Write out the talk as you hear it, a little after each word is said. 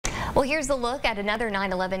Well, here's a look at another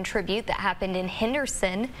 9/11 tribute that happened in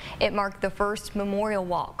Henderson. It marked the first memorial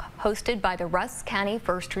walk hosted by the Rusk County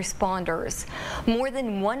first responders. More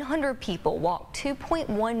than 100 people walked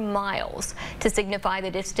 2.1 miles to signify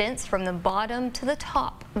the distance from the bottom to the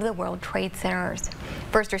top of the World Trade Centers.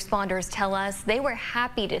 First responders tell us they were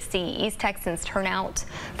happy to see East Texans turn out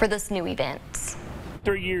for this new event.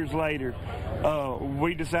 3 years later,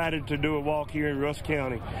 we decided to do a walk here in Rusk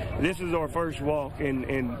County. This is our first walk,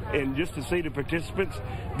 and just to see the participants,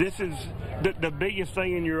 this is the biggest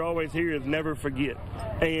thing you always hear is never forget.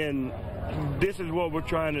 And this is what we're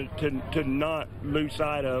trying to not lose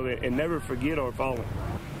sight of it and never forget our fallen.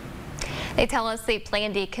 They tell us they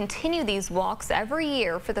plan to continue these walks every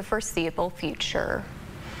year for the foreseeable future.